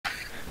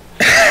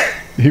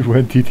He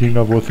went eating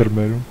a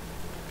watermelon.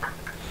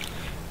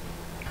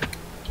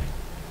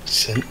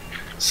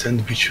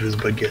 Sandwich with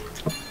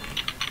baguette.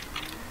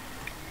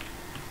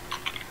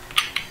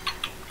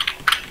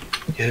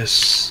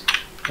 Yes.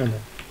 Oh no.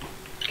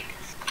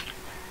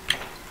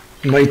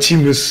 My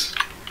team is...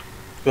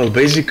 Well,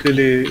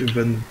 basically,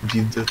 when we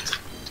did that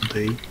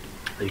today,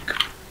 like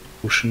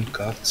pushing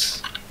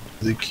carts,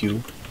 the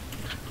queue,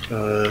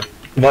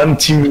 one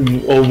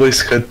team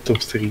always had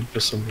top 3 or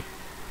something.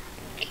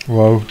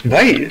 Wow.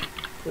 Why?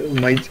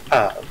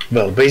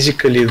 Well,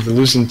 basically the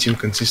losing team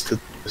consisted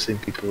of the same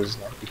people as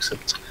now,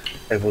 except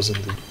I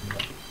wasn't the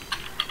one.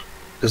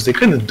 Because they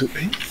couldn't do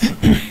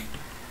anything.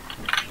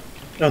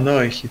 Oh no,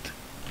 I hit.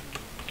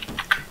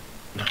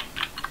 No.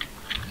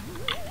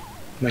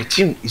 My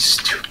team is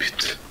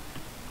stupid.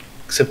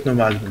 Except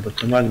Nomagno, but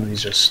Nomagno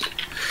is just...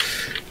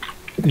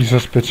 He's a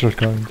special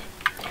kind.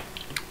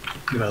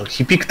 Well,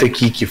 he picked a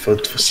Kiki for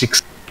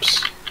 6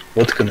 times.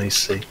 What can I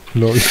say?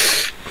 Lol.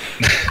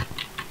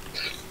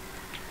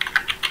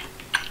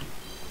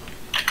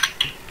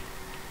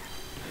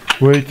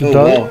 Wait,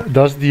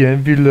 does the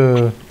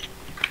anvil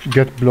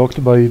get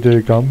blocked by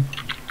the gum?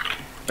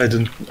 I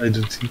don't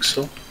think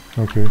so.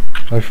 Okay,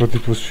 I thought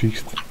it was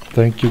fixed.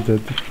 Thank you,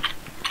 Daddy.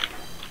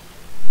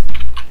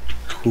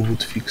 Who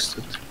would fix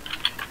it?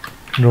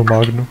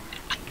 Nomagno.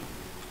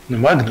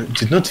 Nomagno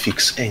did not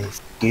fix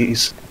anything. He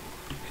is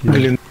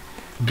angling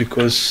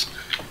because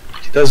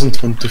he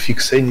doesn't want to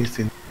fix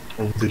anything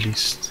of the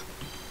list.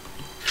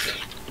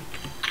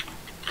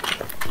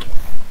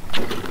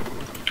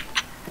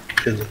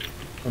 Hello.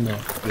 Oh no.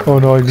 Oh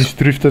no, I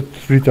misdrifted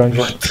 3 times.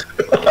 What?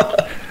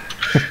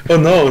 Oh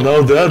no,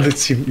 now the other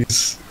team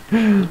is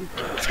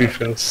 3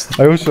 first.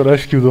 I also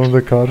rescued on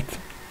the cart.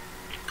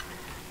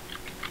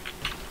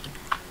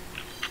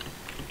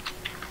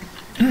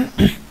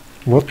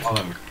 What?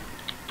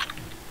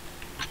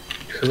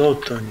 Hello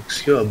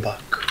Tonix, you are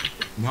back.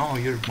 No,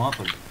 you're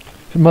mother.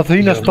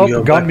 Matahina, stop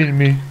gumming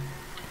me.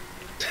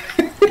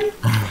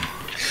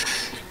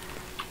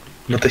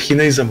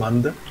 Matahina is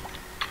Amanda?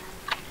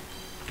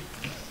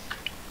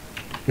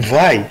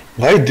 Why?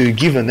 Why do you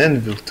give an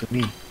anvil to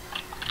me?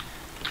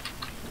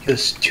 You're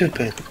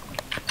stupid.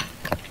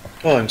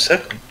 Oh, I'm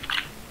second.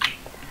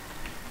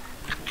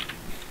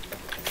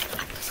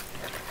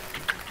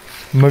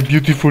 My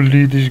beautiful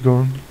lead is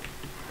gone.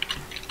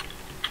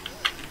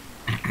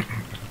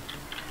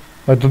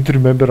 I don't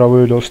remember how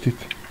I lost it.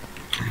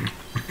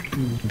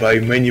 By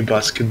many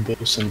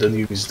basketballs and then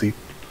you missed it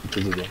into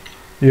the wall.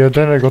 Yeah,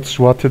 then I got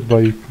swatted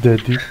by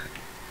Daddy.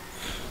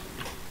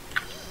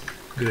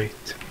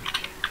 Great.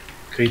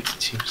 Great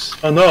teams.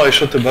 Oh no, I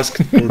shot a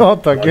basketball.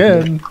 Not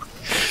again!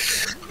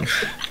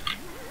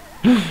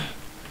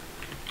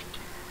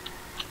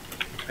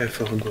 I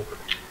forgot.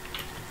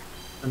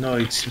 Oh no,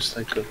 it seems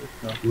like a...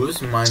 No. Who's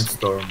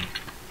Mindstorm?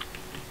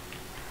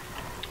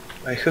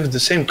 I have the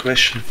same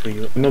question for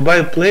you. A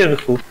mobile player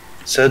who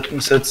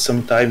said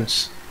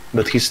sometimes,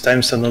 but his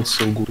times are not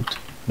so good.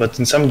 But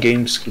in some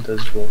games he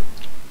does well.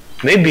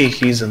 Maybe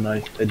he's a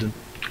knight, I don't know.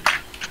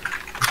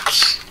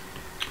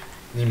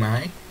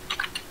 Nimai?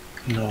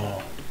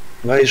 No.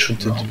 Why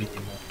should it be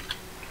Nimai?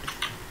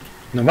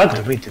 No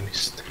matter, wait a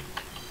minute.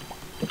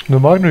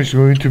 Nomagno is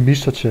going to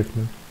miss a check,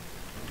 man.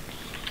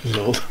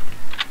 Lol.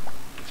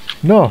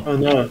 No! Oh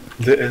no,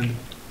 the end.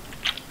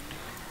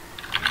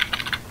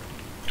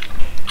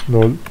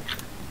 Lol.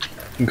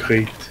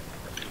 Great.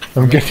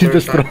 I'm getting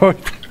destroyed.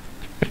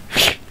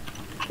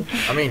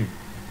 I mean,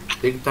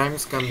 big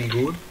times can be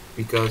good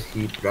because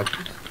he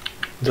practiced.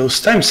 Those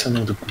times are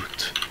not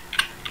good.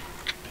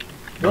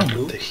 Not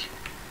No, good?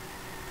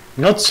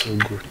 not so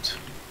good.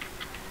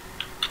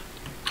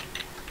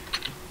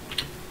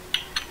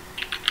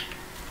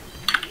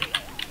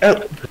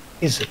 Oh,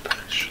 is a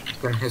passion.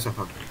 Can has a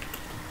fuck.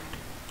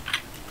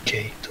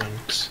 Okay,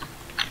 Tonix.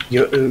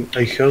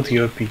 I heard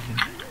your opinion.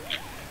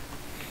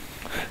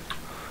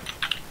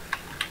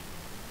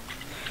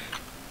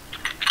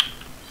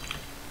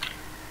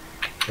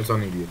 It's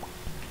on idiot.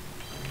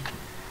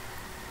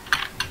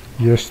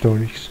 Yes,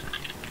 Tonix.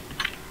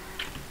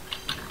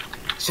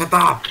 Shut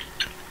up!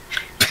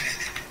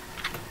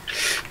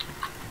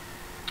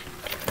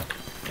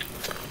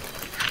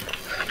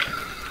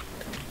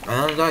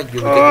 I don't like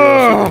you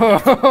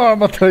because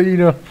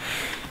Matahina!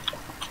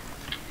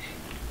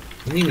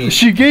 Nimis,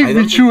 She gave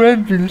me 2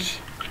 anvils!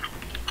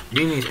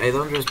 Nimis, I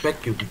don't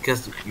respect you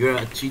because you're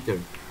a cheater.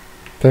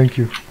 Thank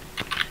you.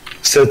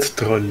 Said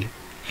troll.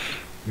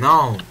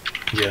 No!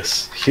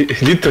 Yes, he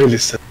literally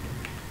said.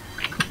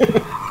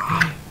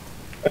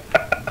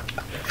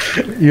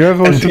 You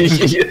have also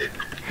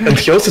And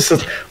he also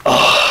said,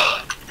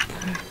 ah,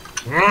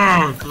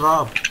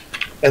 Stop!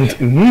 and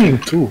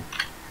too.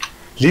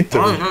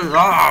 Literally.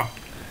 Stop!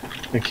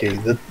 Okay,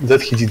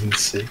 that he didn't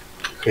say.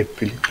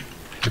 Happily.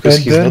 Because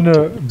and he's then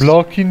not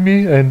blocking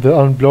me and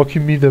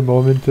unblocking me the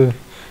moment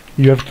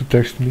you have to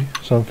text me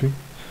something.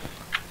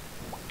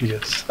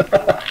 Yes.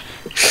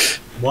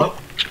 What?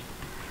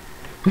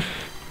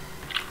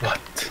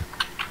 What?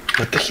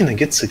 Matahina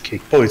gets a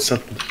cake. Oh, it's not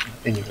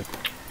Matahina. Anyway.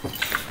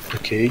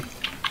 Okay.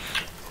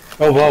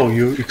 Oh wow,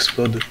 you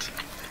exploded.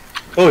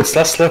 Oh, it's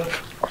last lap.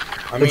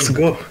 I Let's mean,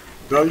 go.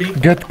 Rolly,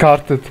 Get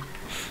carted.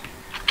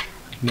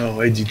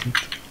 No, I didn't.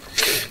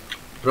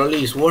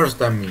 Rolly is worse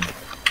than me.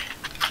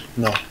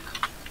 No.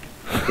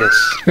 Yes.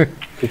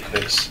 Good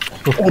place.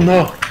 Oh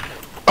no!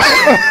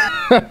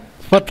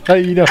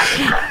 Matahina.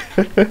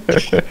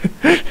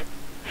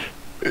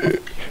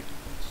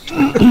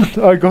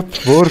 I got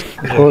fourth.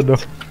 Oh no.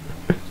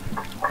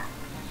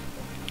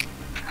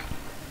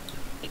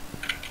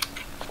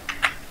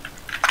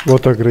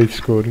 What a great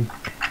scoring.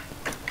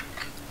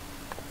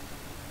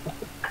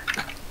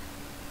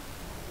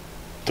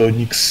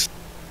 Tonix.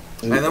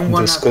 I don't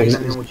wanna take a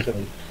new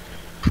team.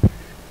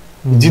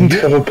 Didn't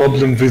have a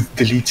problem with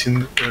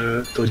deleting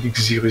Tonix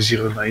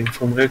 009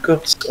 from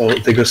records, or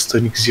they got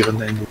Tonix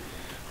 09.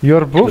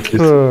 You're both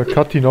But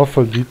cutting off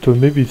a little,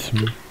 maybe it's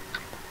me.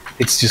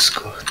 It's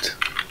Discord.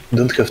 You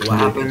don't have to What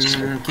know happened, this.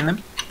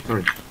 Kingdom?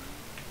 Sorry.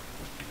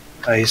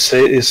 I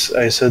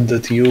said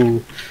that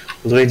you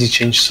already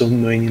changed so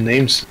many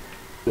names.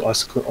 To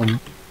ask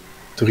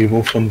to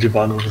remove only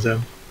one of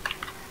them.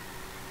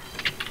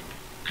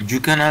 You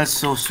can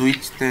also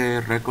switch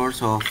the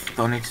records of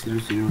Tonix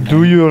 009.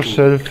 Do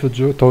yourself,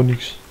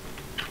 Tonix.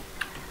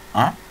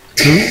 Huh?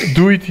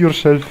 Do it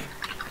yourself.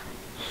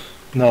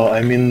 No,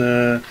 I mean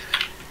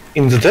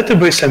in the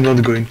database I'm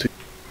not going to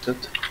use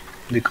it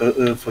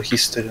because for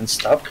history and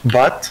stuff.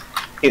 But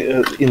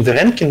in the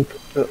ranking,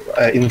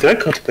 in the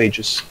record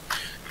pages,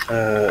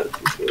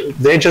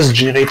 they just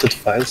generated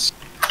files.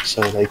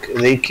 So like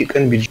they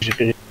can be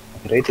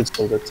generated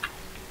so that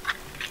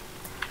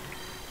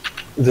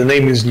the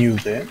name is new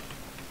there,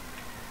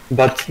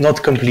 but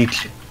not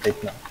completely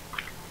right now.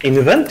 In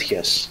event,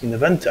 yes. In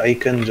event, I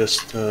can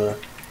just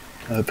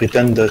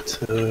pretend that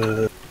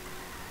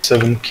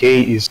 7K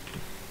is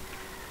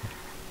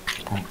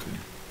Okay.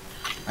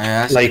 I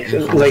asked like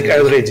you how I you-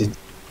 already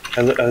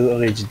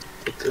did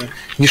it.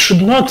 You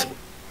should not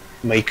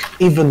make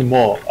even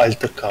more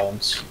alt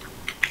accounts.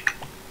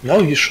 No,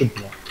 you should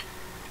not.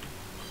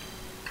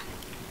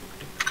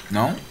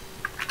 No?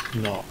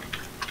 No.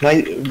 My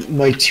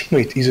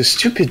teammate is a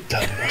stupid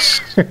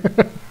dumbass.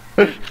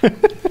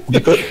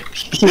 Because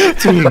he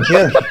hit me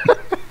again.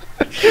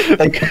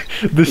 Like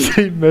The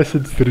same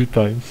message 3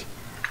 times.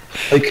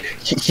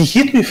 he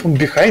hit me from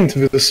behind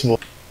with a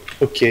SWAT.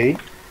 Okay.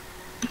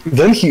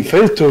 Then he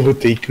failed to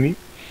overtake me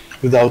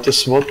without a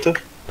SWAT.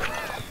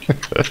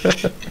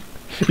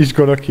 He's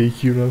gonna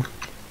kick you now.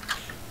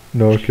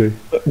 No, okay.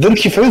 Then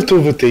he failed to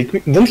overtake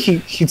me. Then he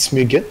hits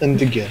me again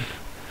and again.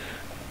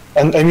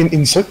 And I mean,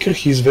 in soccer,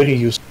 he's very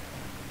useful.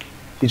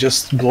 He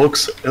just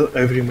blocks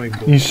every my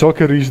goal. In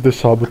soccer, he's the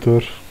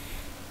saboteur.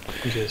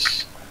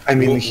 Yes. I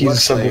mean, What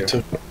he's a player?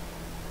 saboteur.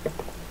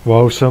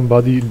 Wow,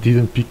 somebody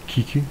didn't pick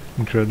Kiki.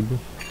 Incredible.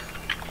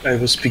 I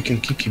was picking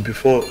Kiki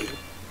before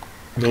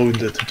knowing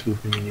that it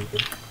would be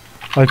minigolf.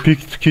 I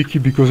picked Kiki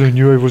because I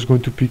knew I was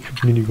going to pick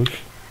minigolf.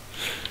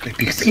 I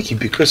picked Kiki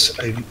because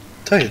I'm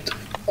tired of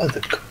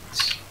other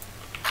cards.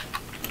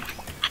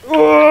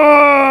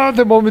 Oh,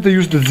 the moment I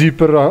use the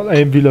zipper,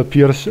 anvil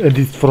appears and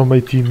it's from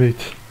my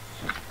teammate.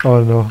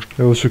 Oh no,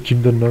 I also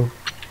killed them now.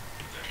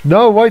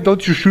 Now, why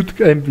don't you shoot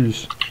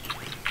anvils?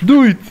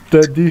 Do it,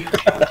 Daddy.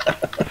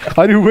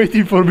 Are you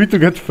waiting for me to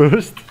get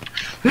first?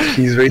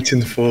 He's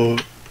waiting for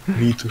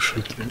me to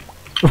shoot him.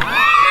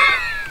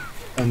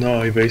 Oh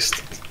no, I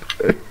wasted.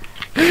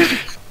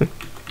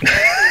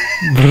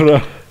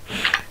 Bruh.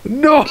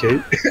 No! Okay.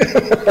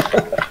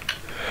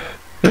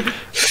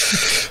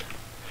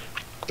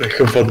 I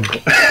have one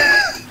more.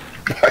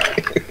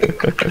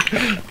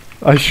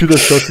 I should have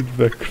shot it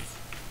back.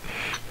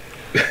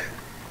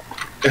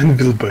 And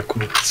build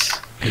backwards.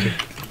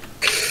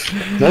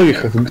 Now you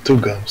have 2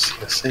 guns,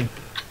 yes.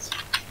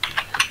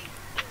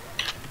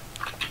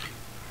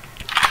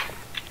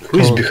 Who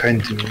is Oh.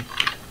 behind me?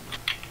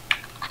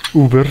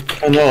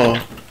 Hubert. Oh no,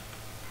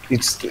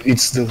 it's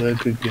the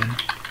lag again.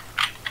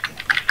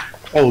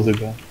 Oh the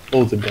gun,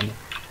 oh the gun.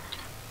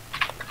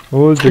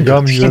 Oh, the Hubert,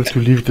 gum, you have hit. to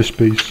leave the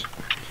space.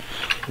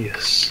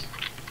 Yes.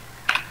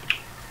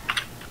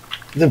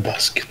 The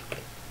basket.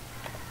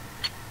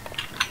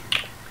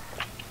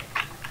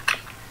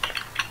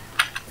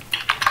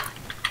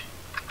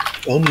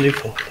 Only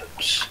 4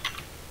 laps.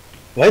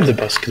 Why the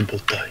basketball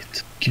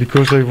died?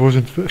 Because I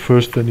wasn't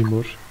first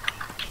anymore.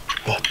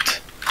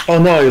 What? Oh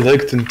no, I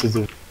lagged into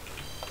the...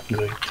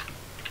 Great.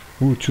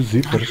 Ooh, 2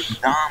 zippers.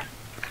 Dumb.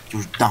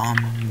 You're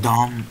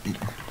dumb.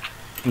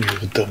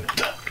 You're dumb.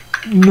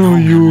 No,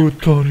 you,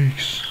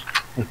 Tonix.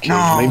 Okay,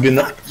 No, maybe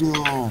not. fuck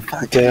you,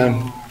 fuck Damn.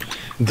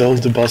 you. All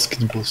the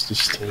basketballs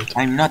destroyed.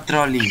 I'm not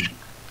trolling.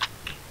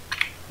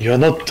 You're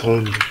not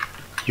trolling.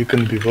 You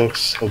can be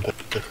worse or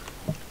better.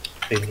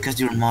 Anyway, Because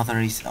your mother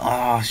is...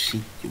 Oh,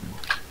 shit. You.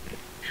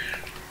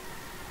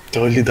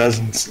 Trolly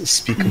doesn't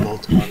speak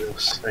about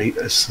mothers. I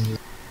assume.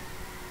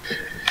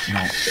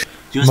 No.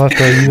 You speak,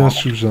 Matahina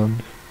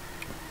Suzanne.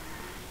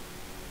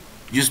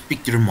 you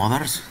speak your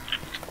mothers?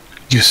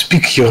 You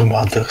speak your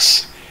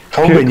mothers.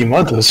 How Okay. many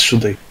mothers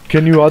should I?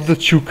 Can you add the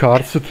 2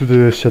 cards to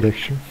the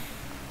selection?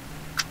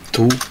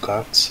 2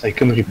 cards? I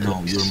can replace.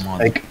 No, your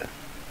mother.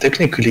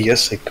 Technically,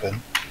 yes, I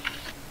can.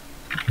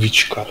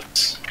 Which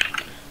cards?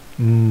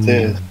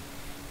 There.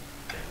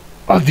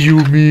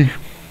 Adieu me.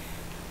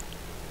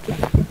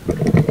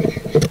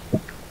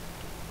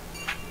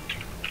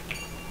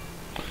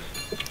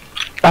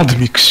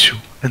 Admixu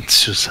and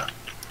Susan.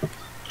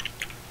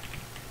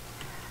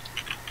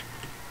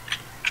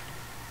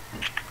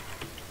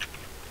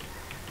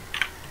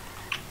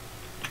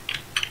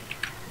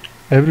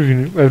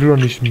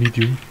 Everyone is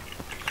medium.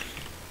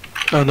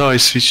 Oh no, I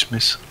switched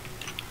miss.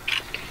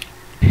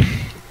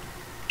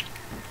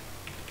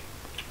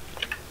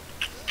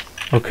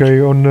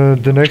 Okay, on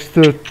the next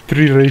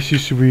 3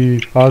 races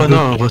we Oh add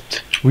no,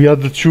 what? we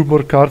add 2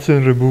 more cards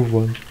and remove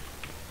 1.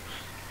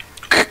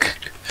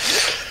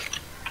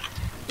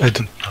 I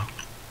don't know.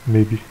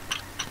 Maybe.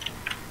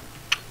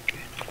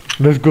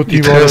 Let's go It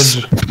Team has-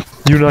 Orange.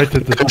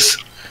 United. Because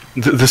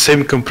the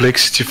same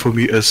complexity for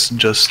me as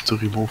just to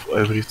remove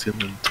everything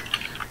and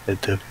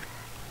add them.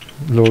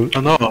 Lol.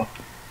 Oh no!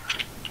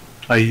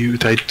 I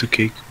tried to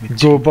cake me.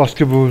 Go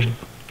basketball.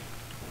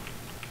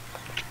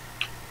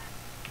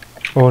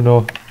 Oh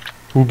no.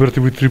 Hubert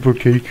with triple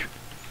cake.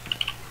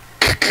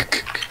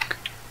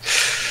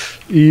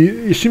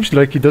 He seems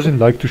like he doesn't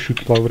like to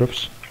shoot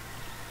power-ups.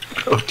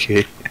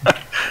 Okay.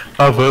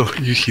 Ah well,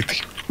 you hit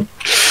him.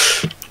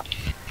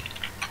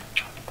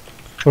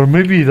 Or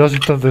maybe he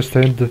doesn't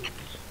understand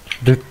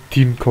the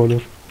team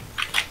color.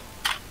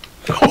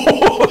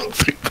 Oh,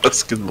 3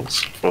 basketballs.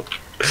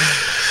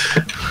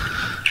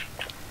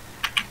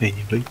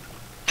 Anyway.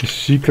 The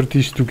secret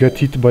is to get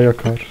hit by a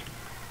car.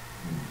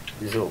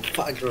 So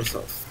fuck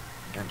yourself.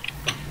 And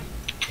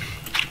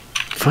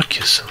Fuck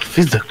yourself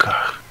with the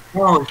car.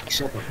 no,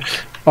 shut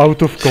up.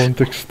 Out of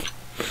context.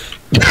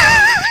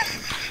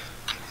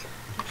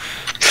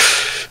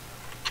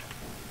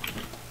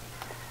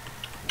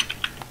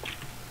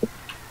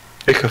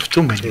 I have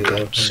too many Okay,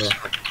 guns.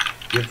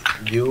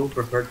 you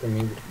prefer to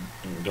me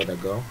gotta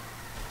go?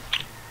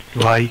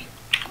 Why?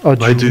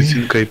 Adieu Why do you me.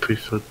 think I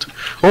prefer to?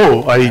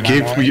 Oh, I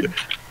gave me.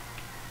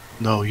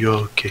 No,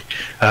 you're okay.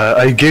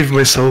 I gave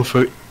myself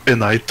a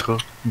nitro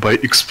by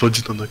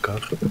exploding on a car.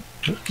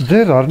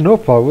 There are no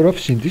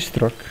power-ups in this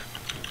truck.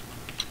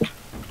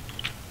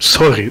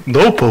 Sorry,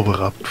 no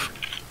power up.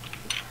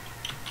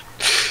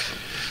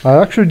 I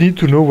actually need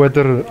to know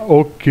whether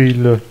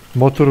Oakhill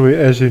motorway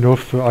has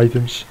enough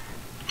items.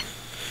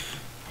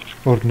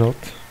 Or not.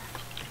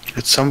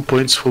 At some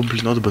points,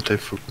 probably not, but I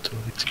forgot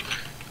already.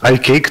 I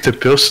caked a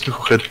person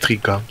who had 3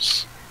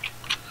 guns.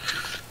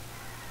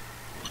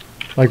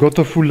 I got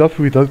a full lap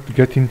without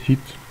getting hit.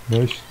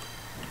 Nice.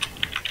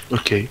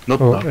 Okay,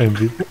 not Oh, now.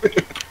 envy.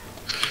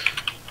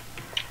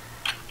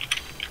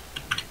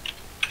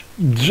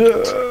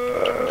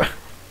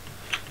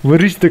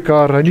 Where is the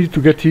car? I need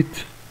to get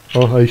hit.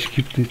 Oh, I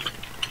skipped it.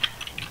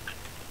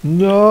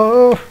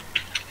 No!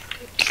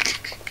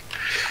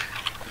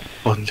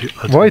 Only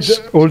Why others.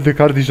 all the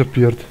car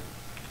disappeared?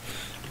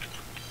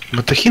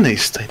 Matahina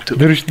is tied to.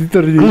 There is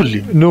literally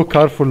Holy. no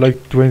car for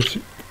like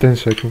 10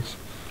 seconds.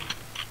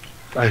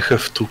 I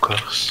have 2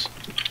 cars.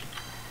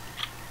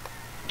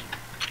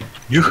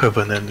 You have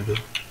an anvil.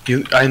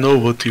 I know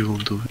what you will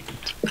do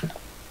with it.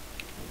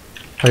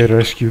 I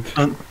rescued.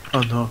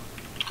 Oh no.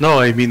 No,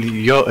 I mean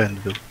your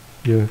anvil.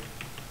 Yeah.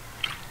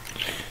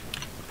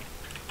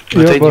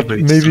 But Yeah, but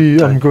anyway, it's maybe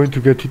some I'm time. going to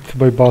get hit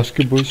by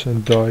basketballs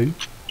and die.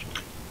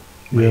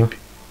 Yeah. Maybe.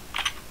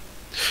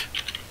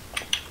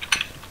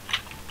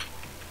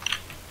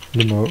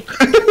 Limo.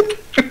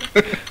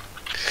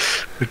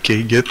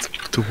 Okay, get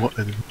 2 more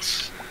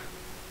animals.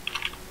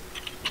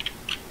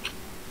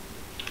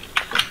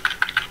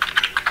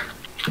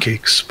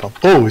 Cake spam.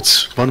 Oh,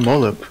 it's 1 more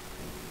lap.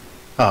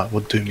 Ah,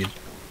 what do you mean?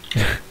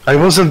 I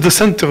was in the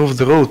center of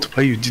the road.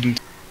 Why you didn't?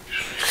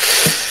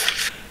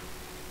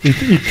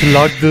 It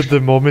lagged the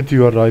moment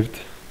you arrived.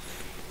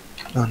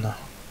 Oh no.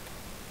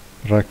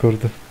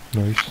 Record.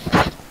 Nice.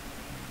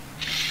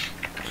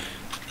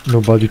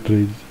 Nobody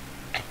played.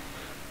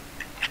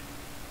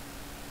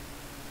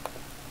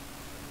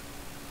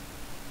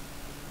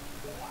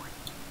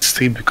 It's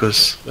 3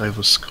 because I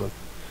was squad.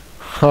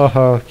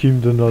 Haha,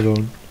 Kim the not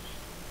on.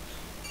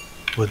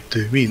 What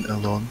do you mean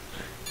alone?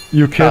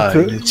 You can't.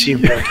 In a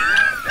team.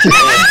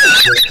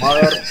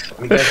 Mother,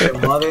 because your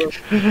mother,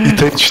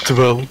 It aged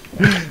well.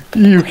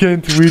 You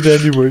can't win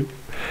anyway.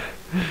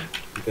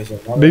 because your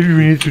mother. Maybe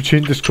we need to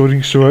change the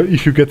scoring so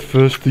if you get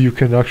first, you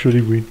can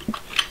actually win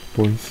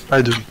points.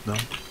 I don't know.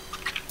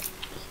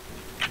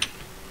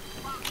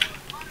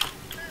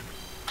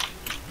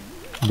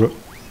 Bro.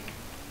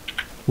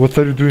 What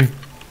are you doing?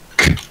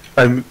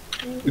 I'm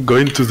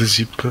going to the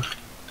zipper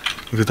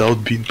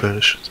without being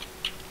parachute.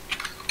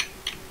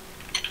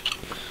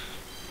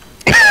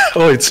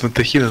 Oh, it's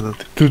Matahina,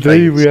 not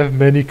Today Thanks. we have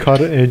many car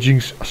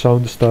engines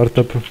sound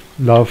startup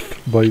laugh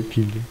by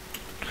Kingdom.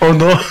 Oh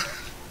no!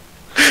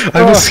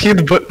 I was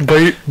hit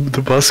by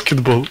the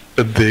basketball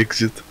at the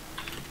exit.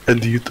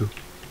 And you too.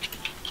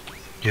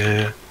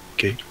 Yeah,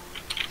 okay.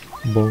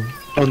 Boom.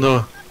 Oh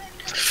no.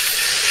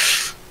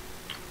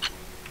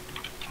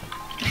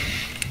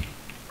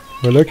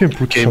 Well, I can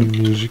put Okay. some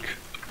music.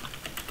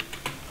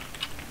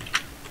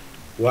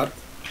 What?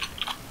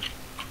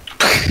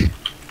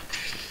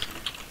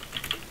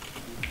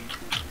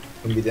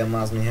 Envidia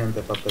más mi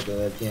gente para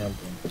perder el tiempo.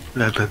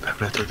 Todo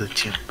el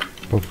tiempo.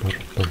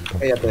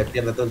 Ella te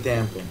pierde todo el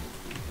tiempo.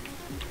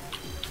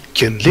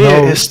 Quien lee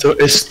No. esto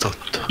es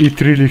tonto. It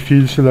really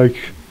feels like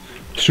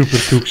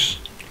SuperTux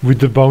with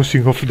the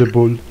bouncing of the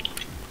ball,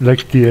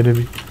 like the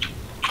enemy.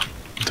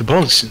 The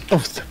bouncing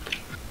of them.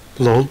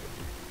 Lol.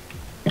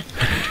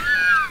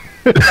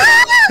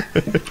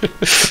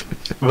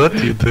 What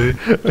you do?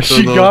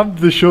 She no. gammed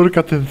the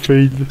shortcut and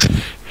failed.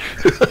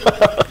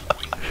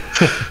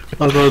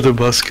 Another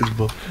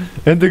basketball.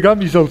 And the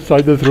gum is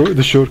outside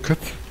the shortcut.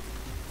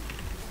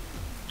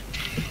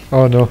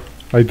 Oh no,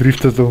 I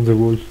drifted on the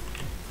wall.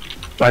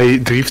 I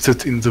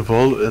drifted in the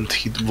wall and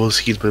was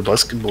hit by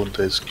basketball and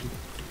rescue.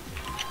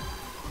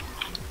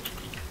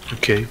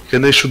 Okay,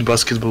 can I shoot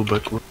basketball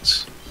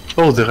backwards?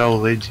 Oh, there are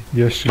already.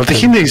 Yes, you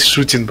Matahina is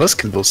shooting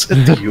basketballs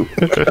at you.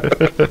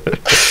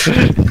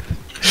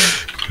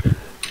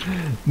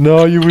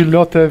 No, you will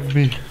not have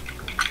me.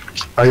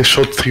 I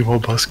shot 3 more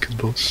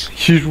basketballs.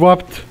 She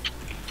swapped.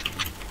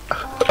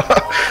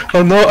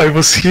 Oh no, I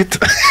was hit.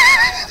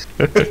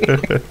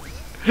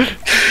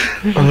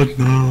 Oh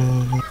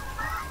no.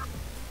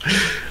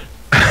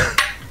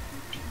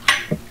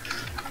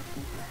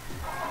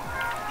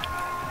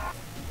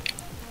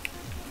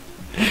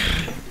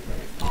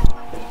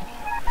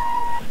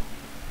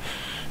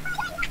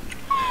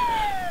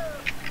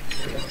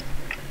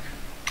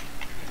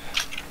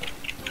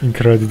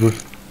 Incredible.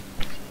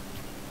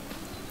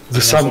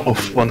 The sum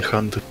of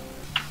 100.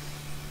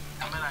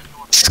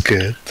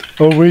 Scared.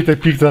 Oh wait, I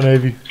picked an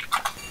heavy.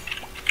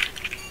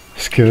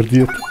 Scared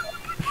yet.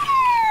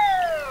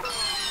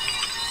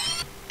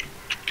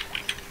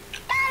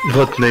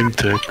 What name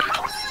track?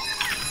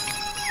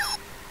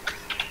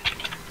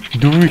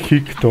 Do we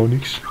kick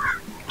Tonix?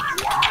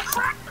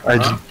 I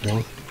don't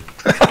know.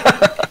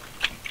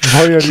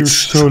 Why are you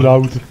so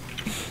loud?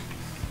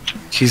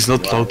 He's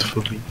not loud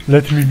for me.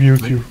 Let me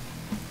mute you.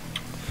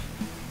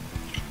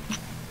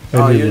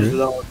 Oh, you're Anyway,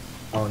 slow.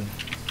 On.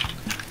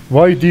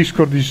 why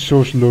Discord is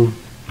so slow?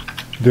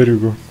 There you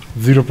go.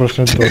 0%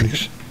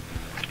 Tonix.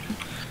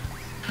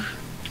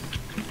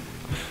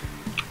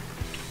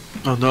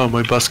 Oh no,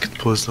 my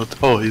basketball is not.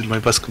 Oh, my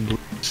basketball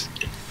is.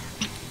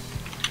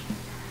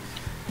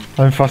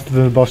 I'm faster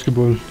than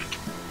basketball.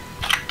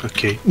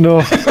 Okay. No.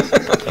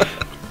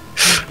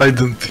 I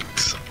don't think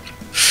so.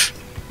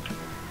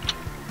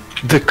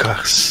 The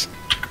cars.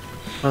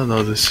 Oh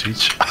no, the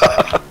switch.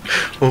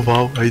 Oh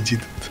wow, I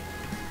did it.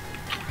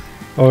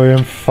 Oh, I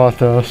am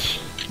fat ass.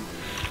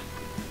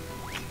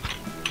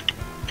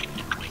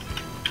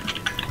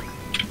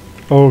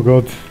 Oh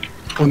god.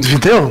 Un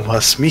video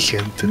más, mi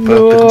gente, para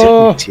No.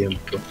 perder mi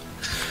tiempo.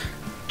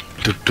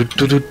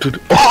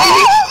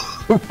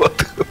 Oh, what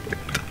the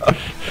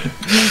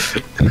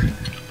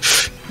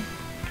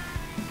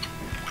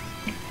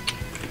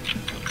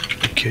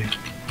Okay.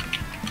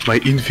 My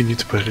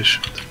infinite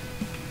parachute.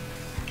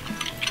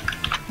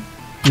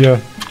 Yeah.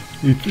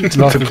 It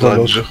The lasted a lot.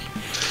 plunger.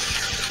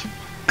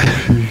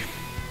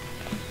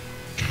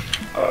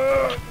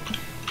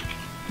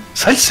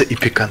 Salsa y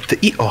picante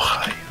y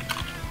hoja.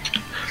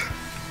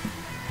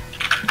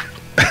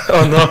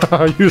 Oh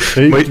no. You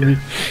saved My- me.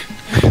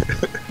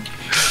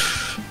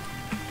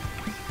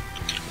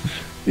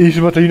 Is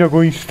Matahina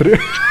going straight?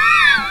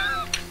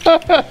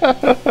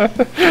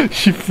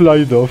 She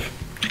flied off.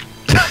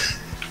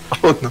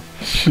 Oh no.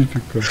 She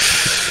took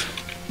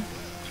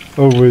off.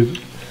 Oh wait.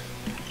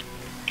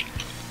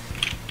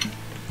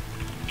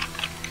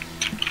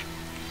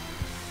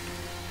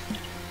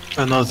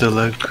 Another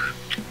leg.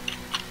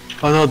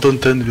 Oh no,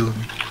 don't envil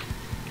me.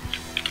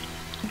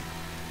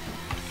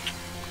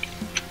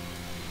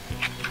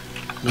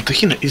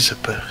 Matahina is a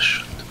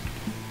parachute.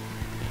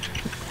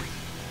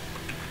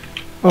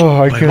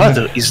 Oh, My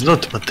mother is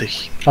not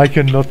Matahina. I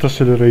cannot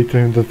accelerate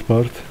in that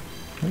part.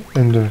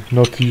 And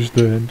not use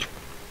the end.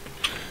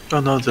 Oh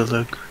no, the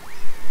leg.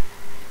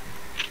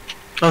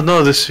 Oh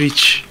no, the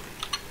switch.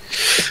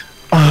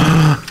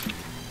 Ah.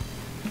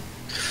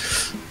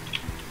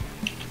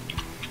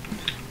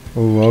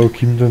 Oh wow,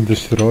 Kingdom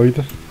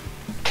destroyed.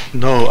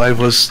 No, I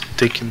was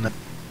taken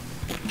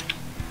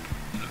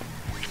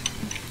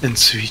and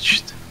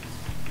switched.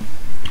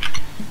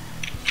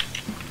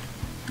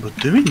 But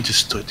do you mean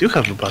destroyed? You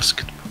have a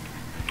basketball.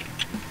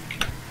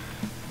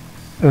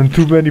 And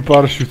too many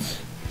parachutes.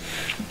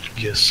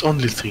 Yes,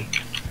 only 3.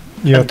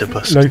 Yeah, And the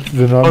basket. like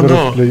the number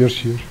no. of players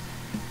here.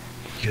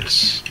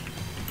 Yes.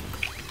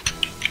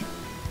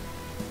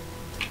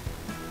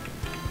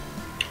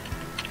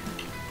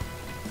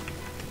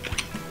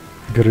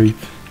 Great.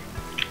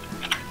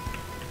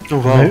 Oh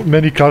wow.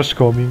 Many cars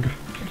coming.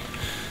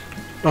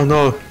 Oh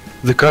no,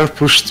 the car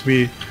pushed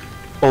me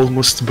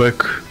almost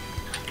back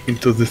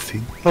into the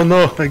thing. Oh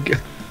no, again.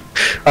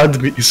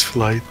 Admi is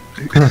flying.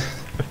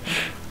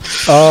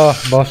 Ah,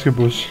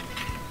 basketballs.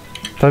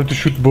 Time to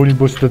shoot bowling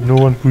balls that no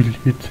one will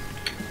hit.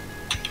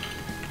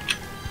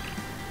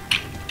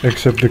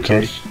 Except the Okay.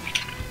 cars.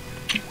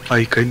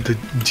 I kinda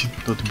did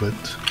not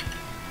bet.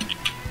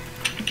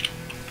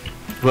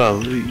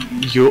 Well,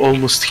 you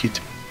almost hit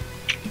me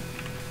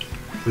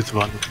with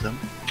one of them.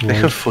 I Wow.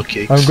 have 4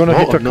 cakes. I'm gonna no,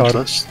 hit a I'm not card.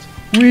 lost.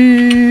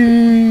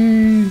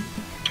 Whee!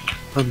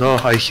 Oh no,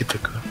 I hit a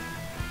car.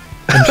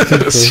 I'm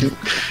still fail.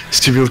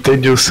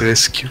 Simultaneous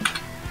rescue.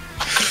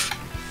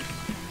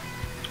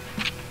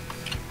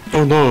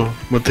 Oh no,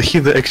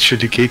 Matahina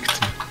actually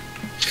caked me.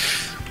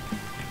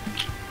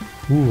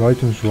 Ooh,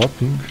 item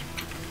swapping.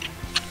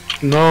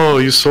 No,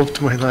 you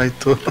swapped my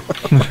Naito.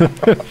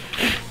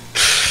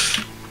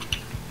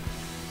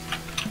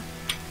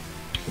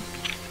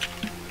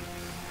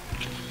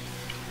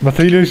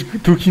 Matahina is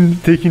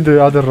taking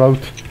the other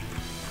route.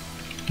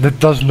 That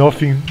does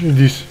nothing in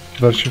this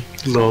version.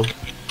 Lol.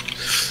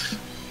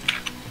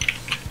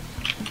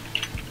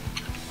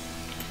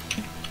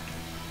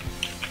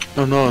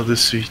 Oh no, the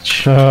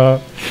switch. I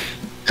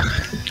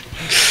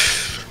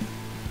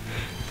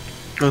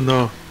Oh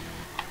no.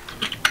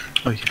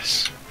 Oh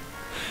yes.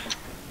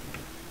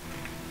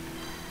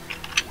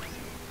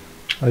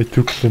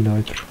 took the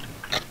nitro.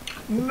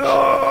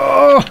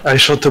 No! I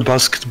shot a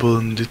basketball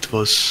and it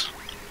was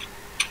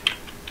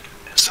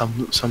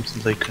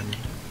something like an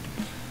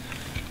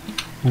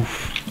Oof.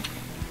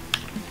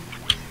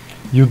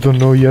 You don't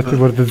know yet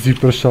where the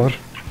zippers are.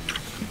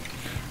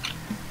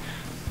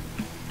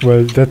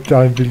 Well, that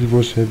time really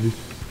was heavy.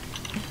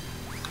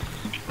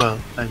 well,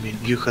 I mean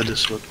you had a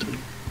SWAT too.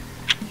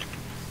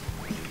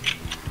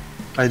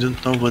 I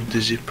don't know what the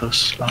zippers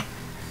are.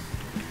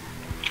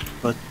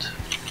 But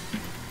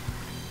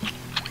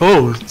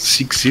oh,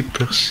 6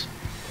 zippers.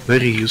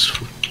 Very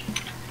useful.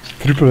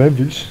 Triple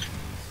ambush.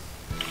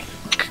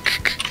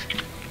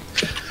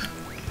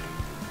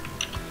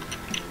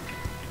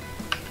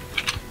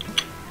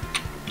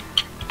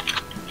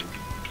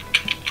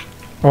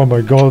 Oh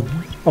my god,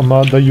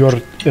 Amanda, you are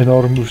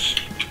enormous.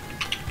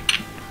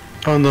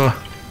 Oh no.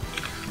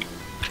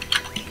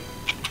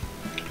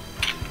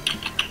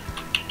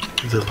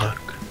 The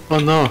luck. Oh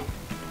no.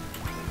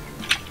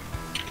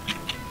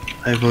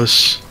 I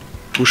was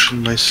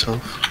pushing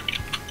myself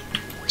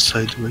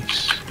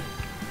sideways.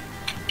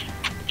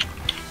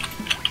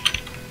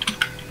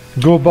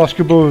 Go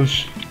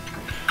basketballs!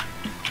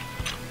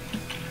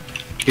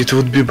 It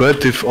would be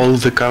bad if all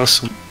the cars,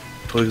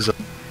 for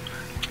example,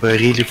 were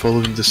really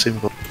following the same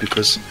road,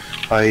 because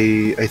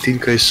I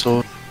think I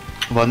saw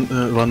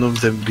one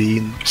of them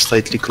being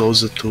slightly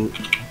closer to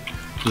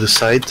the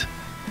side,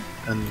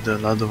 and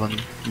another one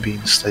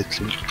being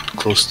slightly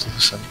close to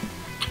the center.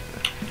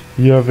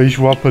 Yeah, they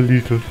swap a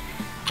little.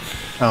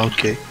 Ah,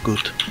 okay,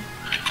 good.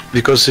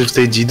 Because if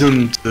they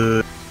didn't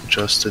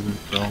just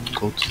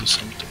go to the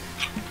center.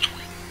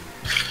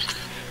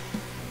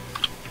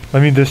 I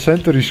mean, the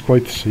center is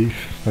quite safe,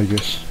 I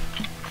guess.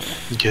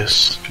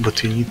 Yes,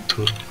 but you need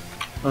to.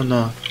 Oh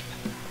no.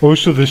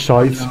 Also, the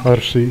sides Oh, no.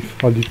 are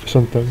safe a little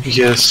sometimes.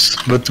 Yes,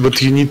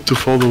 but you need to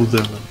follow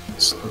them.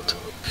 It's not.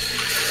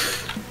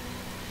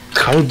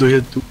 How do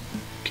you do?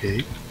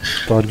 Okay.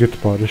 Target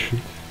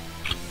parachute.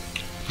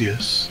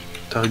 Yes.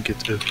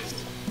 Target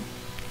everything.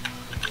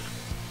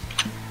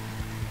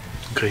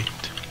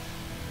 Great.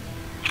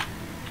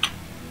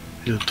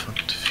 You don't want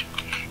to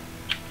finish.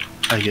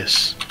 I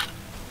guess.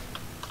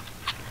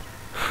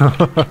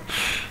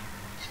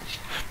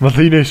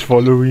 Matahina is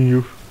following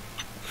you.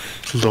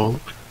 Lol.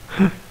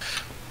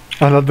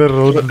 Another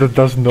road that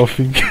does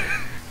nothing.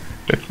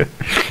 Get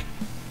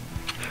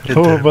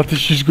Oh, there. but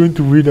she's going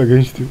to win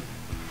against you.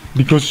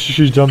 Because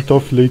she jumped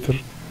off later.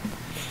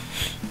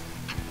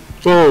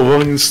 Oh,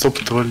 warning, stop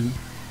trolling.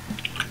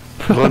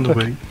 Run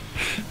away.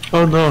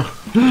 Oh no.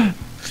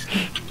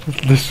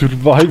 The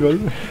survival.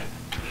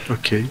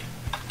 Okay.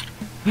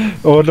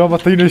 Oh no,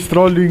 Matahina is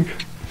trolling.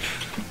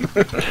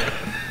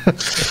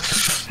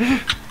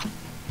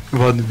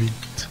 1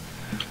 minute.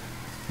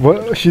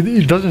 Well,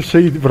 it doesn't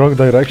say the wrong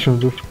direction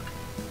though.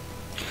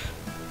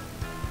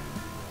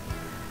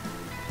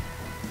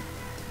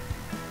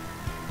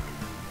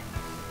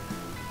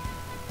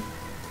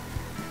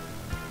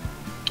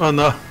 Oh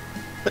no.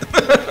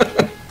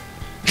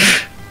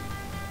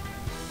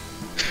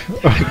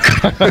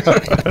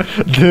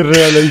 The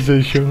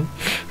realization.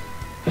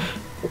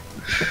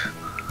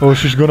 Oh,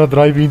 she's gonna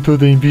drive into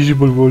the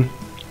invisible wall.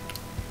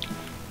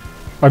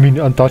 I mean,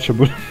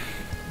 untouchable.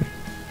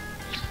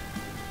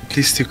 At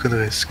least you can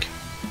rescue.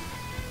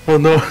 Oh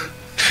no.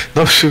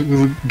 Now she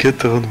will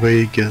get her own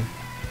way again.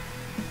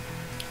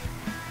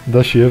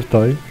 Does she have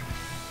time?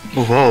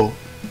 Oh wow.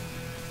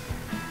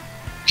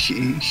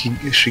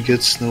 She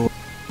gets no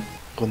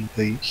one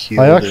way here.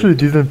 I actually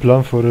didn't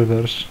plan for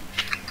reverse.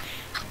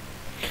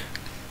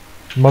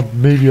 But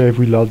maybe I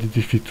will add it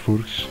if it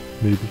works.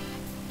 Maybe.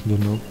 Don't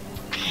know.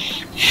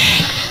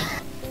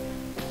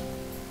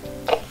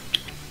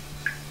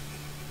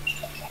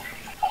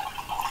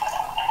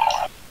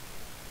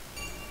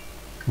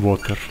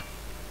 Water.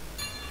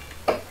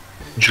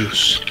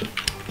 Juice.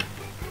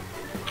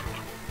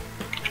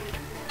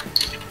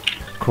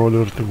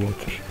 Colored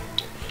water.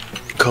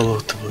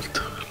 Colored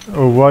water.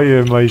 Oh, why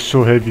am I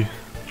so heavy?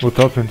 What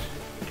happened?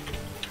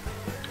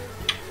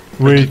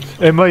 Wait,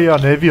 am I an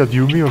heavy at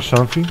Yumi or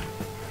something?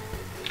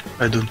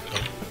 I don't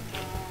know.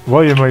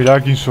 Why am I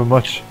lagging so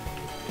much?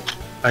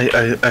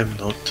 I'm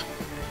not.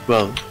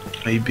 Well,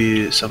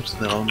 maybe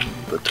something around,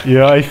 but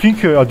Yeah, I think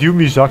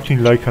Adiumi is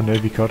acting like an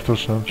heavy cart or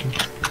something.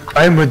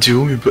 I'm a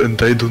Diumi,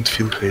 and I don't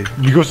feel heavy.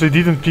 Because I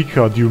didn't pick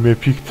Adiumi, I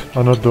picked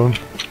Anadon.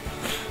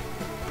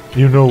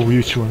 You know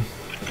which one.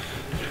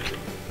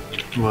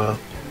 Well,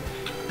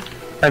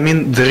 I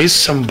mean, there is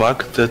some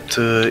bug that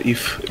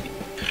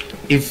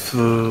if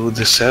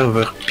the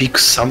server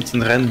picks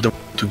something random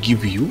to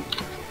give you,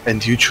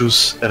 and you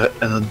choose an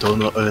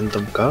add-on or a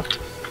random card,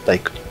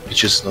 like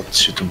which is not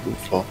suitable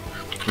for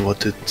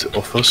what it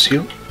offers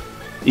you,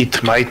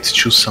 it might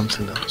choose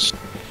something else.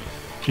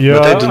 Yeah,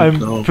 But I don't I'm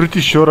know.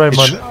 pretty sure I'm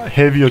a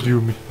heavy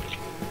Adiumi.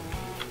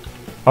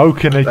 How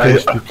can I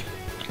test it?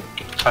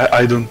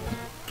 I don't.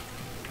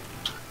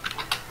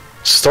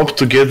 Stop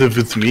together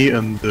with me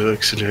and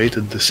accelerate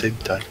at the same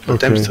time.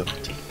 Okay.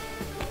 Attempt it.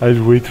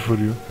 I'll wait for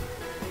you.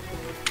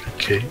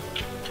 Okay.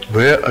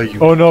 Where are you?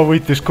 Oh no,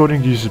 wait, the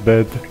scoring is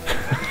bad.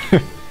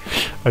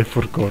 I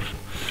forgot.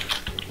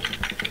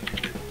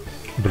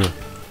 Bro.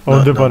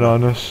 On the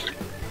bananas.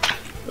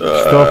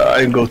 Stop.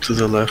 I go to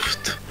the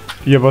left.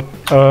 Yeah, but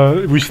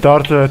we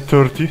start at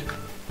 30.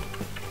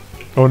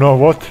 Oh no,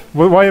 what?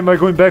 Why am I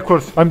going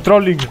backwards? I'm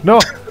trolling. No!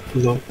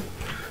 No.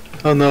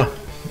 Oh no.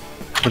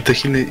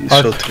 Matahina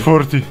At shot him.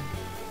 40.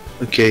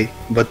 Okay,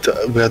 but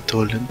we are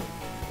trolling.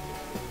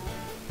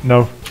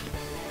 No.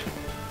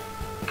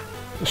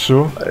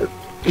 So?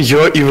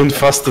 You're even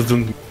faster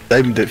than me.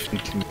 I'm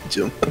definitely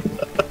medium.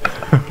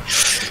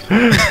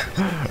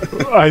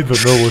 I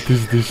don't know what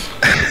is this.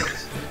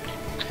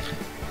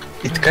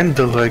 It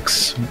kinda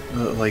likes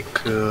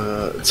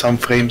some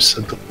frames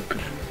are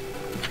dropping.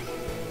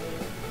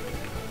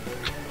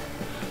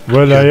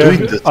 Well, You're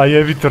doing that. I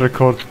have it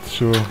recorded,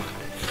 so...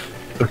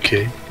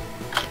 Okay.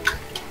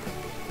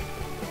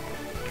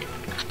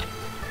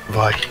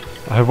 Why?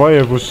 Why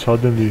I was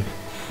suddenly...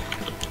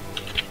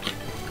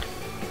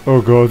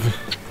 Oh god.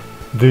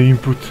 The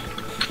input.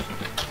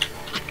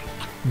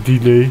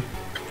 Delay.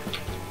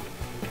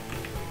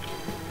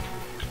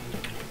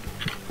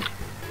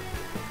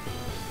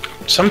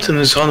 Something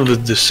is wrong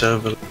with the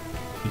server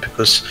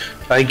because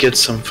I get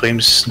some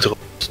frames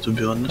dropped, to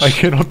be honest. I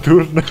cannot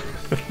turn.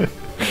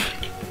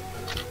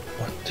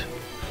 What?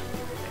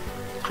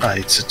 Ah,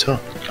 it's a turn.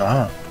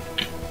 Ah.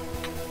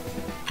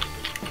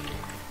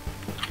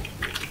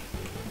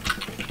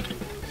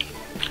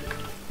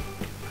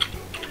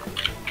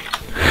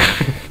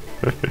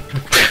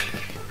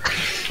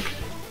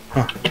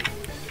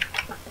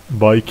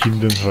 By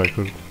Kingdom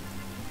Record.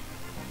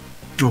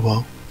 Oh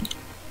wow.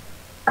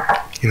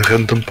 In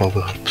random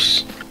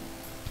power-ups.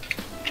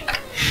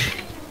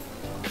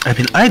 I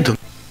mean, I don't...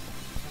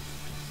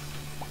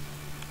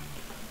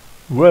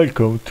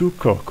 Welcome to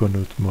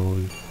Coconut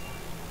Mode.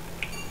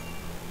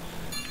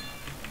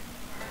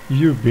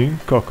 You've been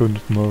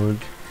Coconut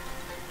Mode.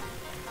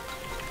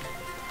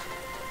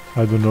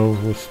 I don't know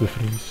what's the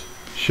phrase.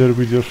 Share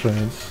with your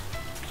friends.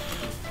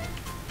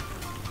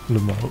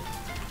 Lemao.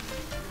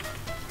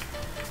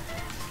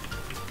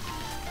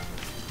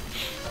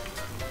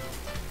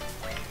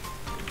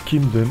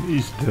 Kimden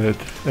is dead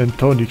and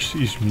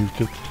Tonix is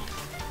muted.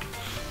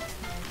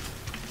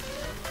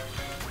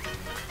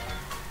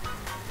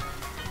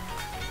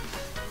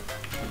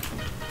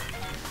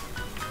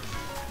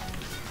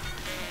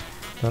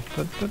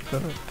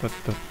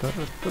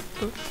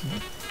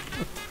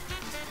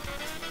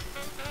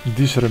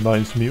 This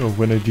reminds me of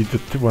when I did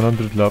the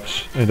 100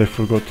 laps and I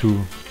forgot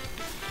to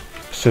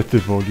set the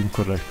volume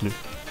correctly,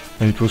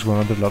 and it was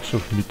 100 laps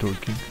of me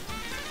talking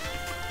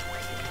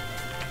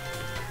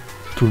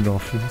to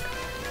nothing.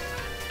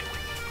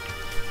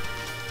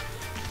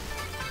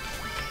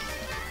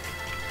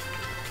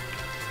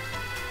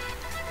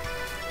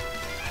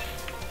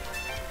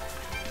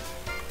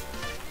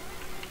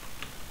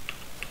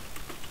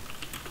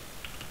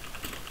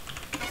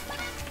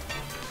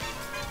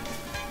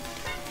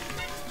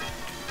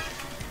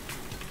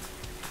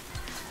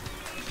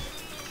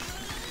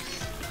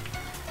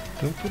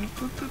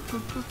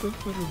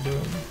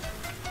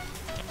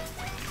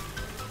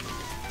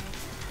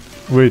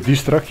 Wait,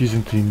 this track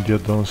isn't in the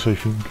add-ons, I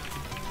think.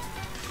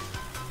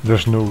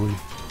 There's no way.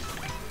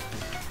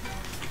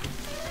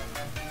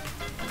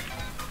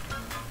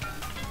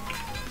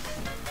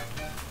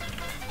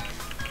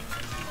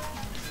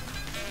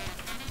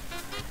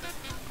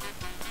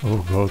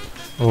 Oh god,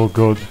 oh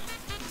god.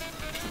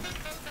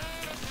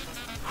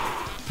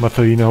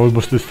 Matahina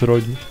almost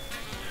destroyed me.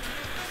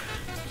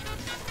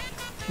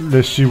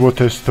 Let's see what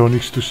has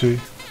Tonix to say.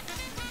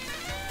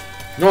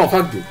 No,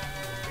 fuck you.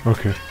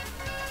 Okay.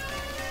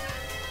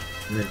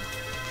 No,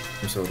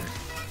 I'm sorry.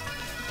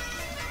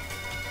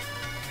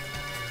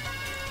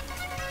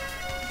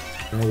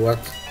 You know what?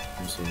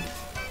 I'm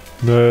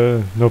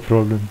sorry. No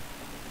problem.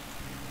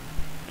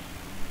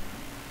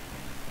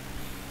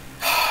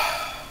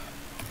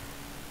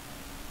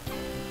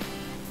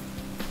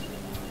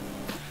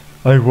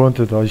 I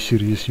wanted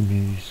I-Series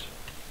minis.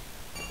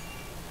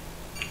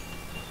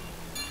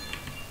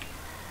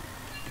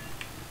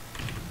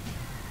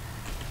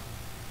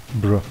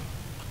 Bruh.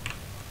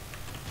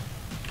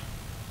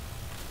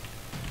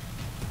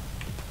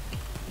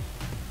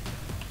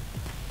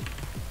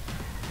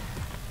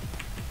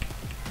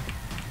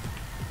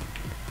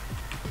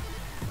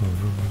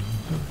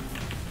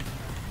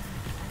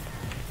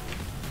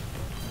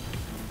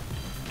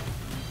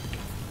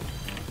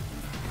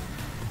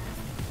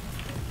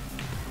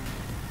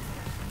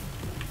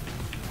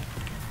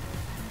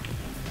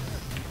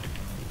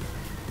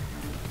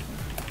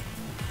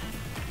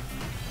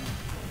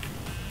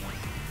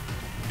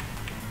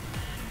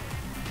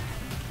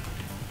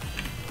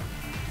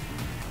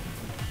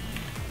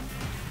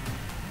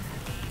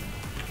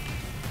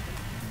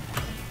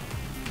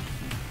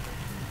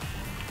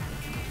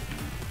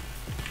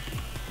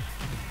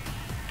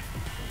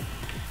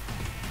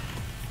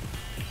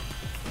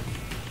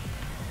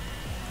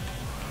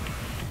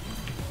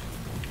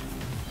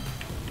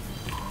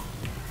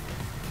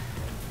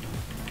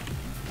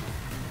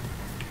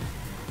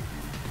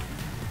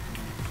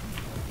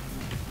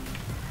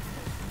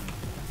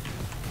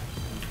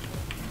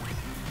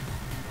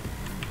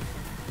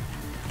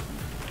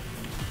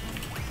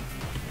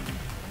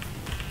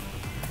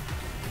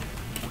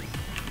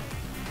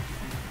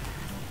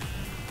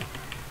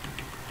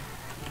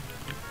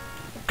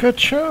 Good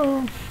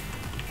show.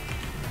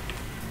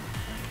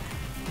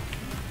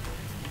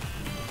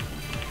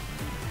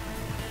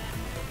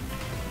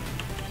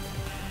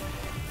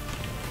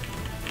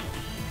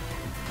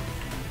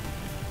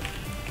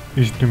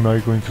 Is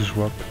Nimai going to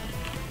swap?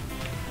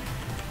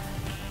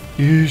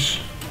 Yes.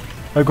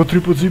 I got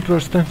triple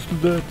zippers thanks to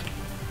that.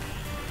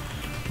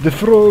 The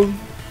throw.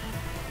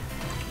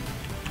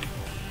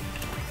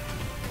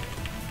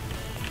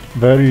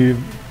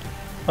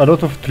 A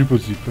lot of triple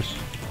zippers.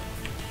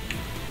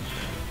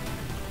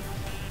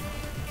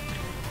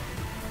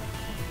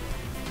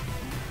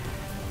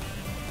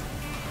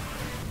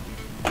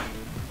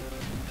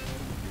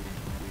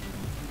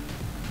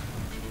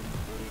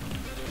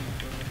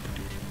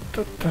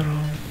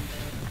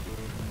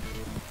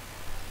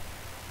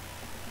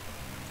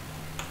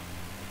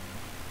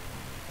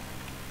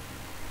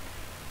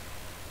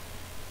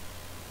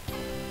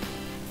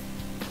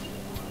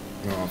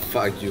 No,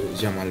 fuck you,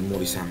 Jamal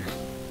Murisama.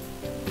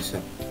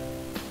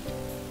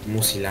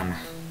 Musilama.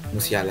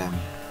 Musialama.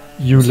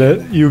 You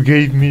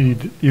gave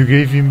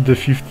him the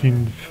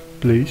 15th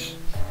place.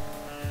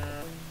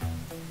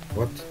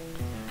 What?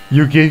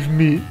 You gave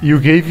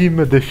him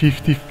the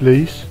 50th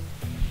place.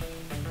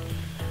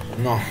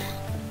 No.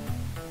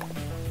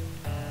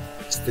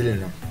 Still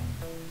no.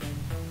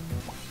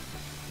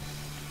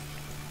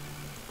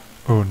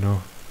 Oh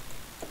no.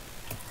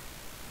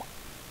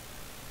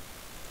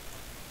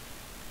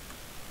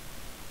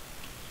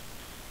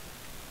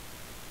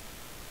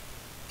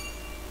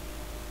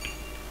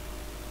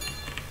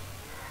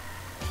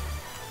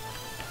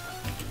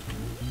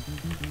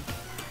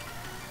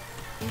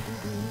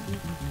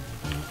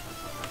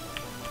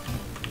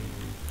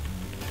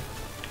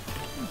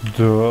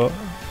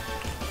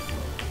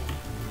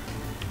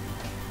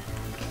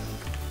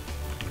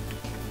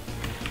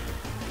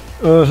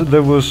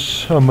 There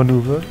was a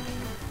maneuver.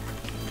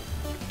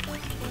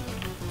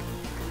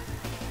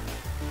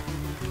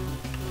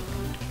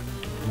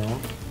 No.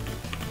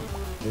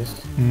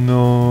 Yes.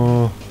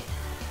 No.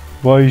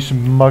 Why is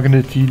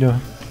Magnetina?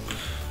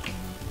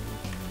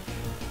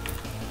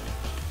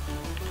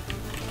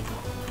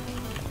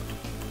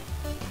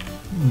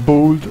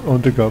 Bold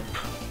on the gap.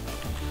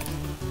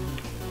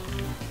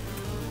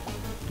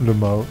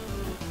 Lemau.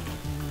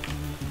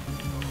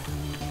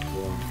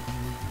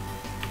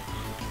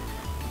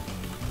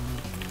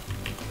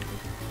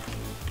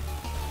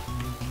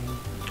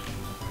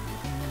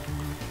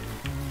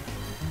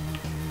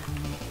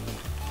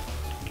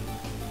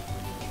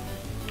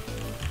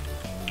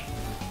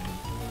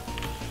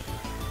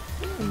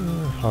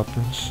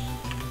 Happens.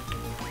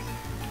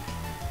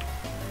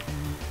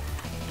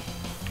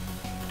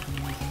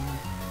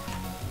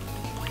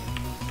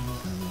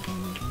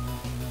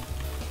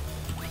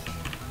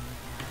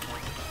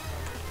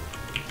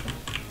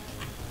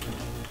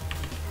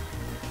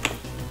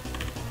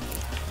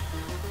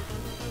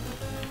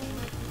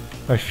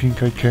 I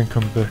think I can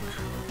come back.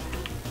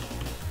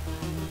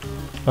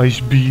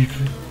 Ice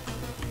beef.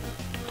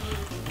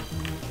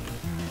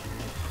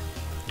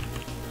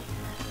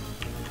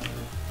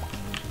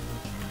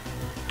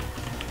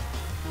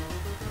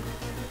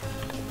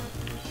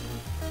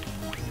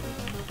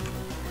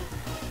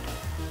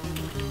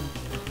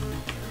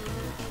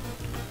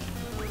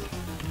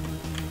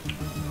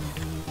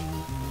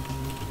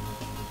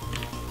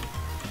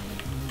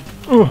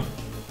 Oh,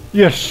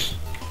 yes.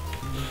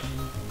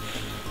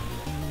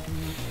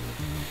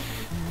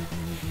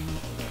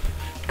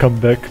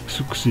 Comeback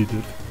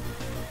succeeded.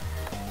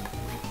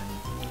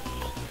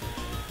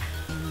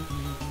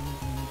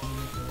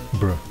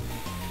 Bruh.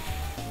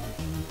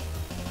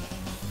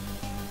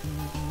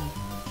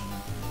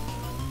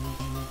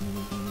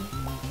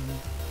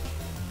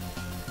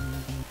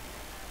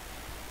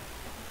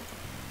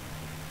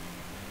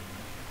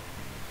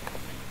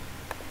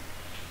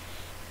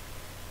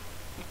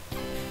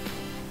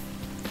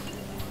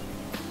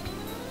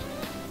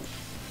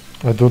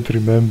 I don't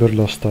remember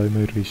last time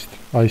I raced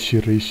Icy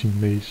Racing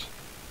Maze.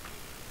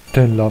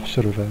 10 laps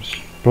reverse.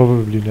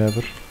 Probably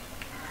never.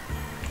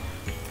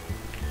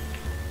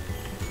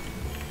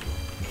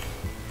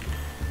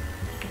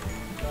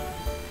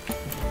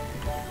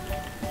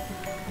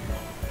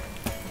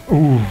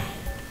 Ooh.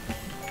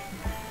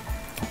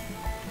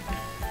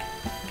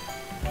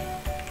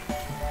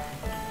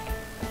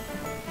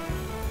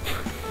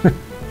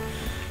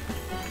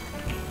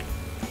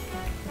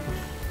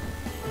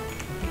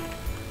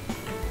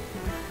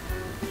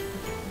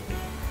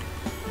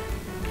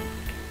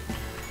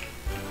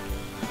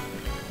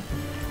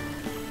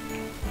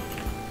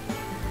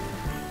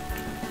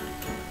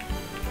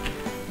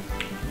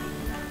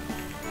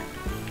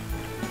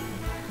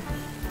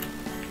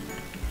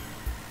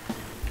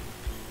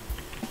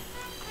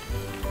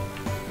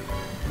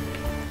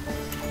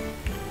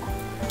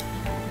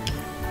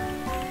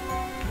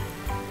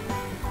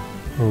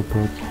 Oh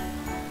god.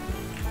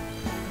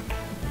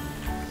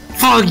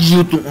 Fuck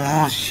you too.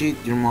 Oh shit,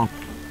 your mom.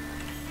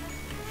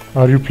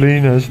 Are you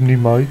playing as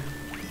Nimai?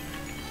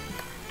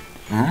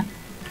 Huh?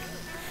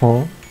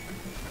 Huh?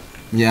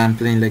 Yeah, I'm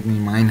playing like me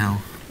mine now.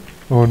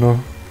 Oh no.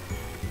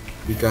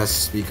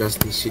 Because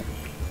this shit.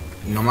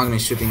 Nomagno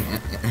is shooting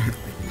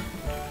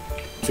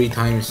 3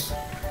 times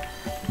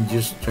in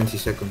just 20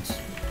 seconds.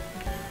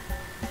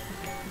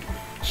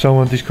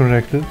 Someone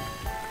disconnected?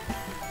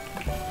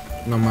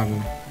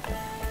 Nomagno.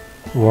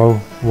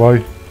 Wow,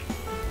 why?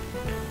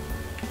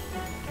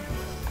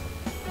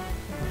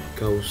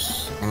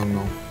 Because I don't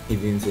know. He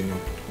didn't say no.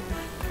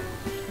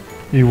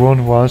 He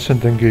won once and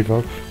then gave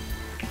up.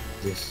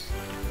 Yes.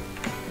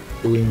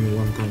 Doing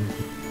 1 time.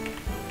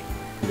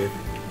 Left.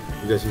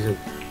 Because he said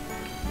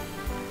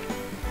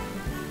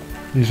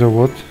He's a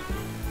what?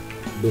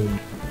 doom.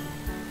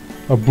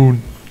 A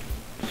boon.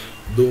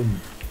 Doom.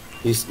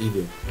 He's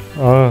evil.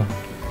 Ah,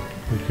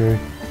 okay.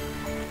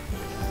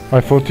 I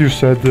thought you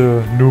said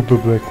noob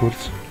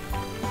backwards.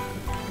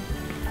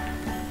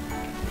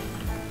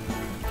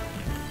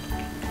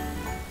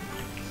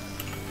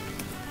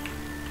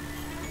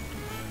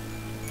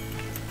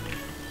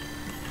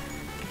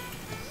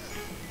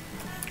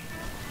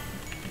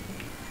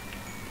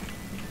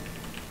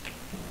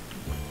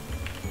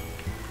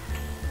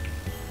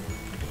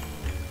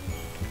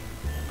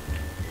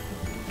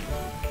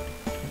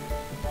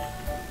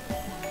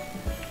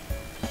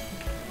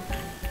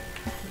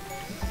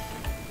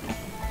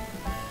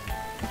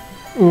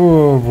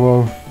 Oh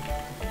wow.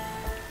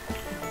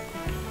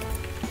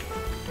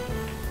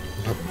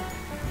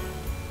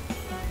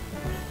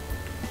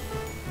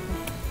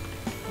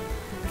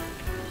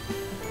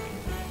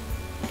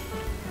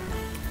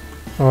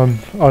 I'm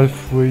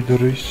halfway the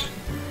race.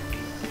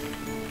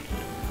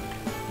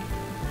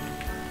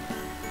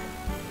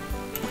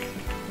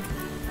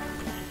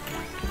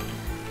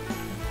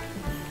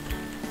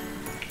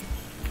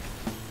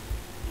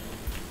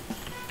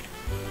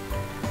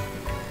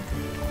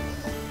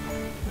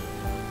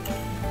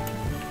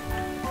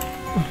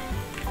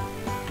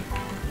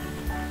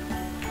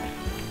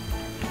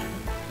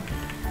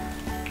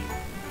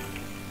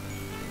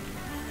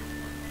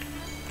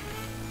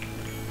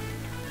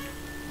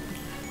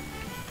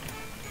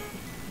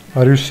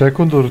 Are you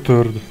second or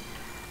third?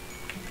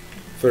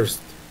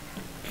 First.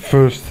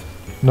 First.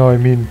 No, I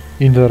mean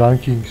in the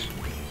rankings.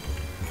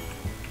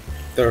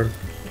 Third.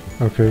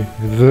 Okay,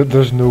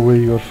 there's no way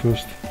you're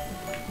first.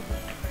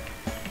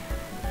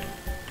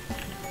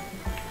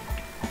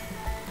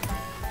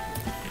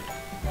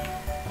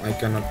 I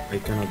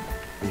cannot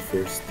be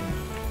first.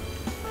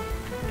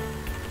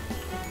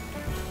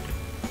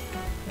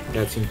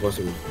 That's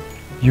impossible.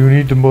 You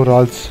need the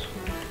morals.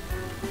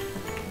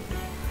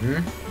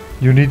 Hmm?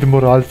 You need the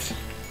morals.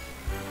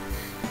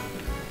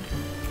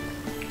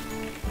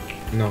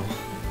 No.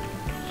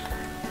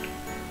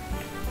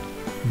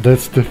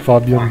 That's the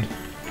Fabian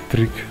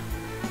trick.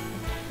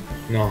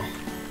 No.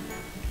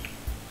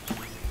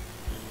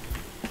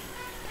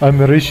 I'm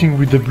racing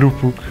with the blue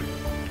puck.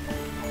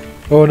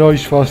 Oh no,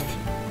 he's fast.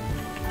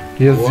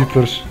 He has What?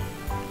 zippers.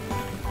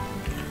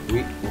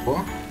 We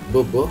what?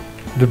 Bobo?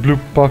 The blue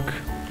puck.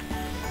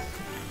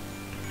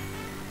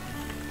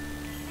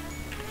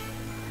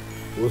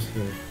 Who's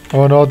him?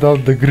 Oh no,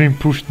 the green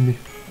pushed me.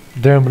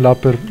 Damn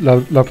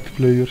lapped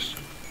players.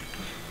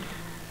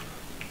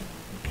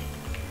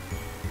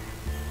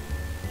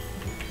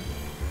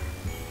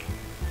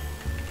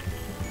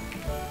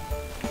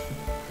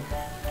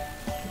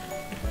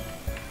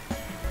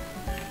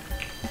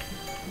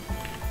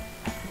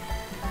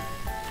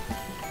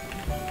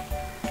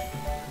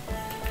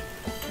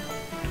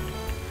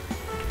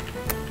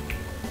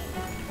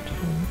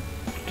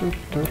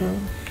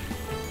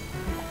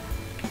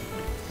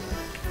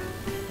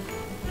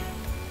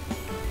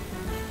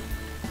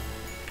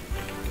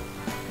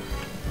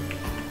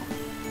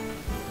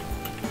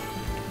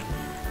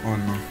 Oh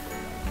no.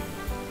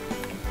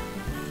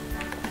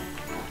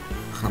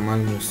 Jamal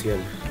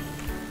Musiala.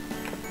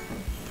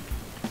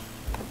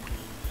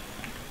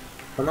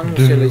 Jamal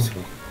Musiala is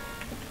fast.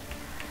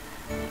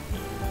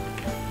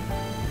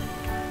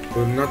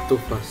 But not too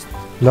fast.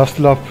 Last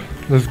lap,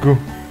 let's go.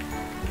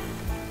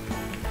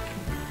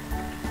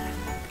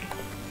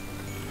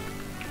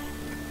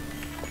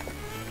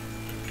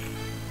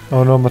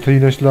 Oh no,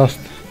 Matahina is last.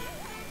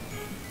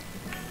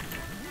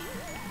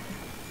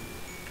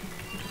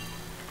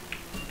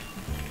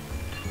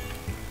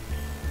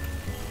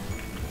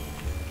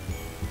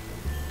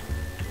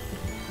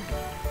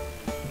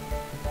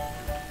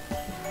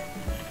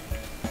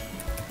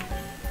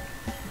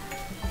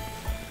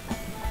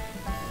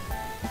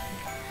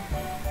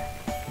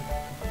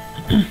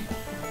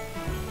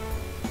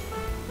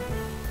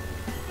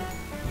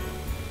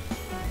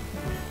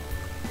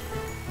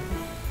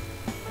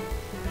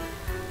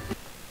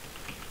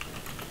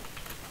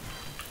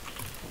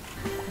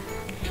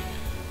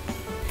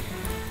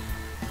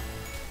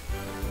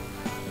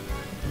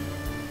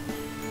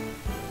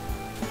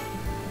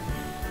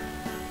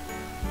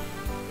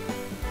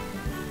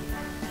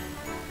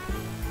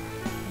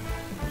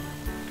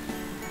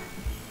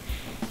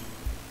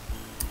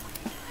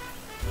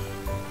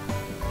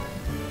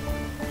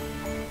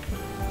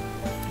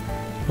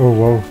 Oh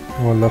wow,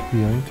 one left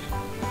behind.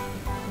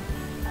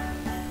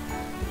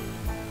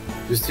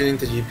 You still in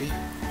the GP?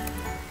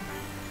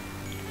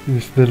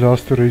 It's the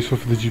last race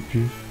of the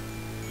GP.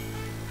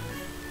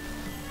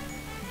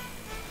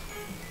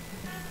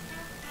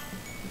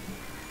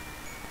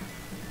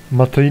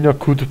 Matahina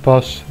could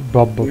pass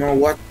Babbo. You know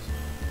what?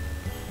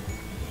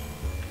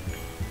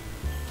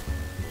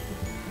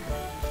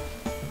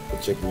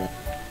 Check that.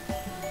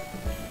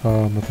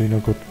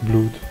 Matahina got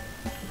blood.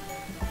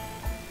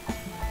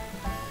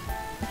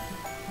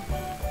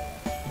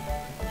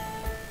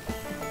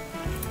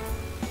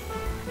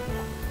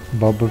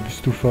 Babbo is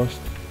too fast.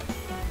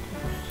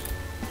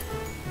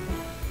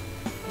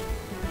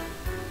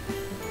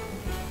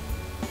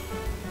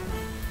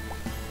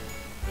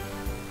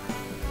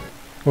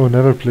 Oh,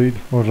 never played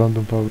on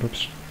random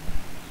power-ups.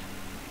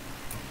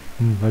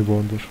 I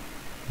wonder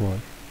why.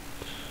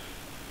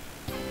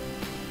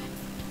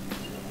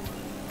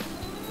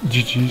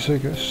 GG's, I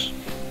guess.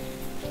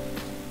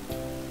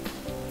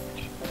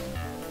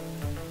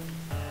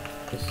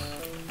 Yes.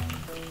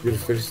 You're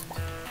first.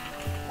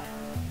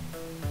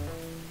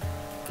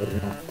 Or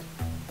not.